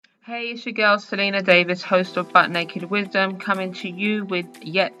Hey, it's your girl Selena Davis, host of Butt Naked Wisdom, coming to you with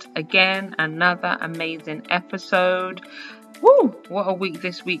yet again another amazing episode. Woo! What a week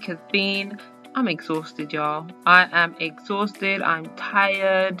this week has been. I'm exhausted, y'all. I am exhausted. I'm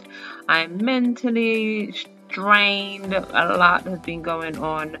tired. I'm mentally drained. A lot has been going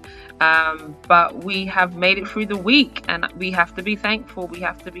on. But we have made it through the week and we have to be thankful. We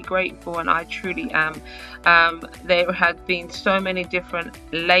have to be grateful, and I truly am. There have been so many different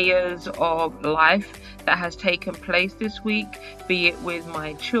layers of life that has taken place this week, be it with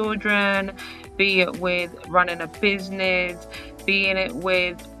my children, be it with running a business, being it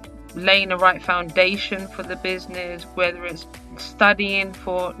with laying the right foundation for the business, whether it's studying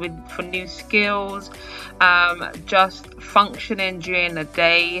for new skills, just functioning during the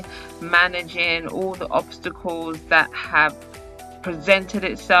day, managing all the obstacles that have presented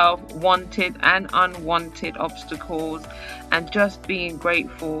itself, wanted and unwanted obstacles, and just being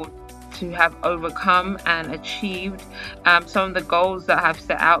grateful to have overcome and achieved some of the goals that I have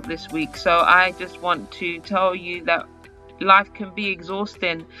set out this week. So I just want to tell you that life can be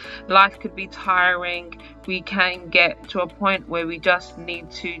exhausting, life could be tiring. We can get to a point where we just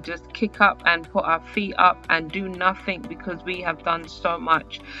need to just kick up and put our feet up and do nothing, because we have done so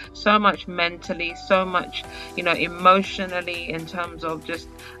much mentally, so much, emotionally, in terms of just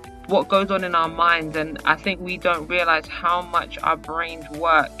what goes on in our minds. And I think we don't realize how much our brains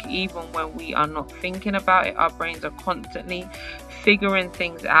work. Even when we are not thinking about it, our brains are constantly figuring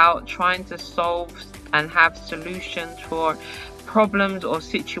things out, trying to solve and have solutions for problems or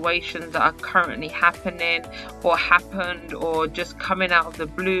situations that are currently happening or happened, or just coming out of the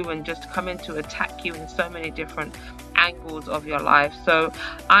blue and just coming to attack you in so many different angles of your life. So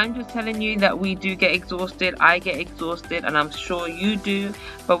I'm just telling you that we do get exhausted. I get exhausted, and I'm sure you do,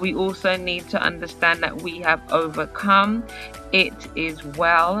 but we also need to understand that we have overcome. It is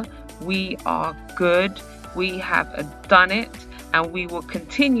well. We are good. We have done it, and we will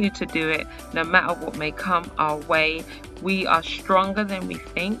continue to do it no matter what may come our way. We are stronger than we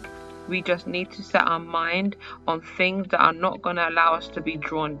think. We just need to set our mind on things that are not going to allow us to be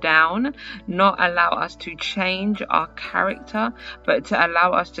drawn down, not allow us to change our character, but to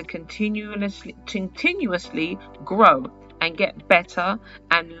allow us to continuously grow and get better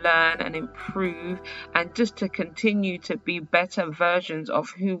and learn and improve, and just to continue to be better versions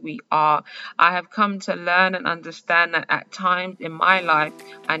of who we are. I have come to learn and understand that at times in my life,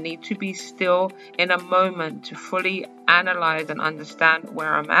 I need to be still in a moment to fully analyze and understand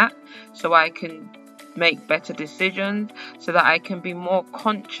where I'm at, so I can make better decisions, so that I can be more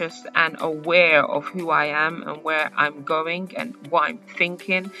conscious and aware of who I am and where I'm going and what I'm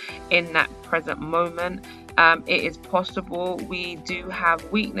thinking in that present moment. It is possible. We do have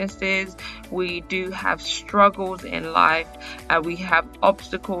weaknesses. We do have struggles in life. We have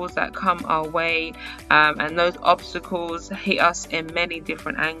obstacles that come our way, and those obstacles hit us in many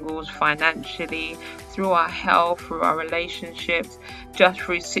different angles, financially, through our health, through our relationships, just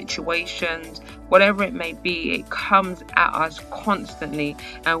through situations, whatever it may be. It comes at us constantly,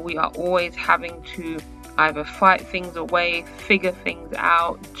 and we are always having to either fight things away, figure things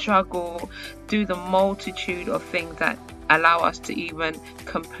out, juggle, do the multitude of things that allow us to even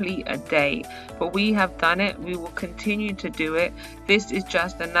complete a day. But we have done it. We will continue to do it. This is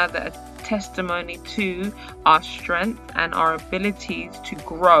just another testimony to our strength and our abilities to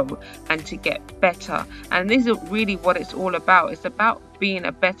grow and to get better. And this is really what it's all about. It's about being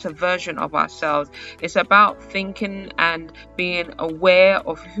a better version of ourselves. It's about thinking and being aware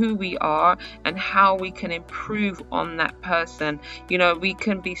of who we are and how we can improve on that person. We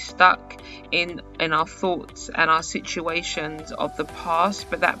can be stuck in our thoughts and our situations of the past,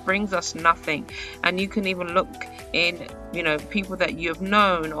 but that brings us nothing. And you can even look in people that you have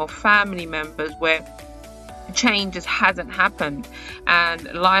known or family members where change just hasn't happened and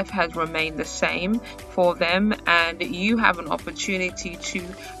life has remained the same for them, and you have an opportunity to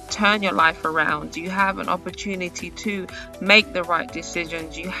turn your life around. You have an opportunity to make the right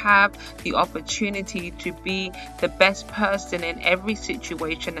decisions. You have the opportunity to be the best person in every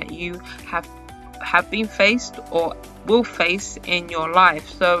situation that you have been faced or will face in your life.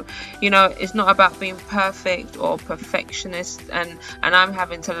 So it's not about being perfect or perfectionist, and I'm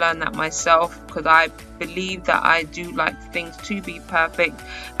having to learn that myself, because I believe that I do like things to be perfect,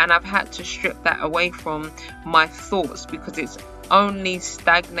 and I've had to strip that away from my thoughts, because it's only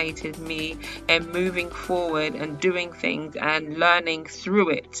stagnated me in moving forward and doing things and learning through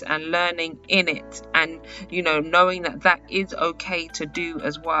it and learning in it, and knowing that is okay to do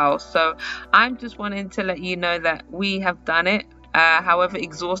as well. So I'm just wanting to let you know that we have done it. However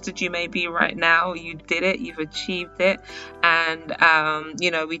exhausted you may be right now, you did it, you've achieved it. And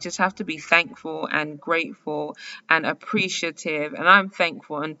we just have to be thankful and grateful and appreciative. And I'm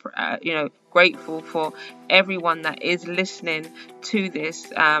thankful and grateful for everyone that is listening to this,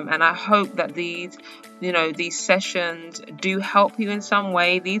 and I hope that these sessions do help you in some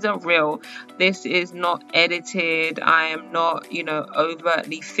way. These are real. This is not edited. I am not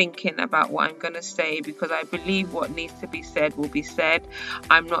overtly thinking about what I'm going to say, because I believe what needs to be said will be said.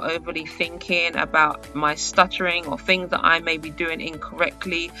 I'm not overly thinking about my stuttering or things that I may be doing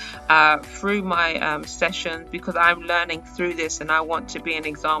incorrectly through my sessions, because I'm learning through this, and I want to be an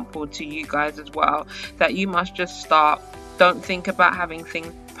example to you guys as well, that you must just start. Don't think about having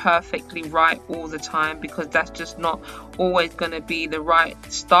things perfectly right all the time, because that's just not always going to be the right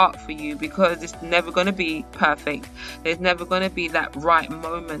start for you, because it's never going to be perfect. There's never going to be that right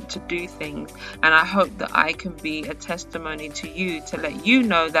moment to do things. And I hope that I can be a testimony to you, to let you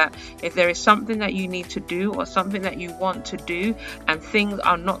know that if there is something that you need to do or something that you want to do and things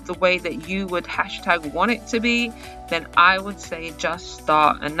are not the way that you would #want it to be, then I would say just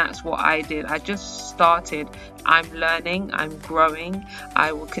start. And that's what I did. I just started. I'm learning, I'm growing.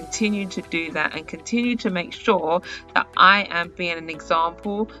 I will continue to do that and continue to make sure that I am being an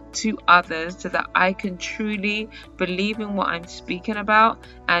example to others, so that I can truly believe in what I'm speaking about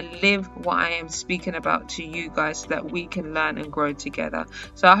and live what I am speaking about to you guys, so that we can learn and grow together.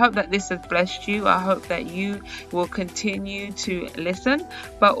 So I hope that this has blessed you. I hope that you will continue to listen,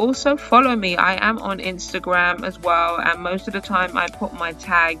 but also follow me. I am on Instagram as well, and most of the time I put my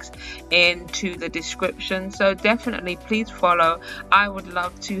tags into the description, so definitely please follow. I would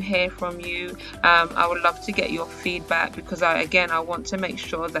love to hear from you. I would love to get your feedback, because I want to make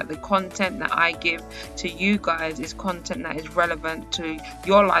sure that the content that I give to you guys is content that is relevant to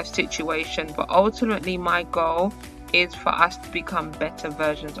your life situation. But ultimately my goal is for us to become better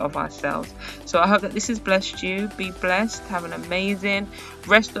versions of ourselves. So I hope that this has blessed you. Be blessed. Have an amazing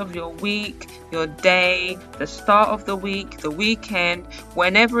rest of your week, your day, the start of the week, the weekend,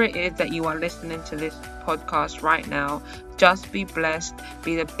 whenever it is that you are listening to this podcast right now. Just be blessed,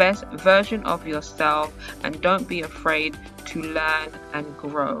 be the best version of yourself, and don't be afraid to learn and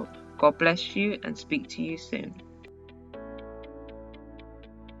grow. God bless you, and speak to you soon.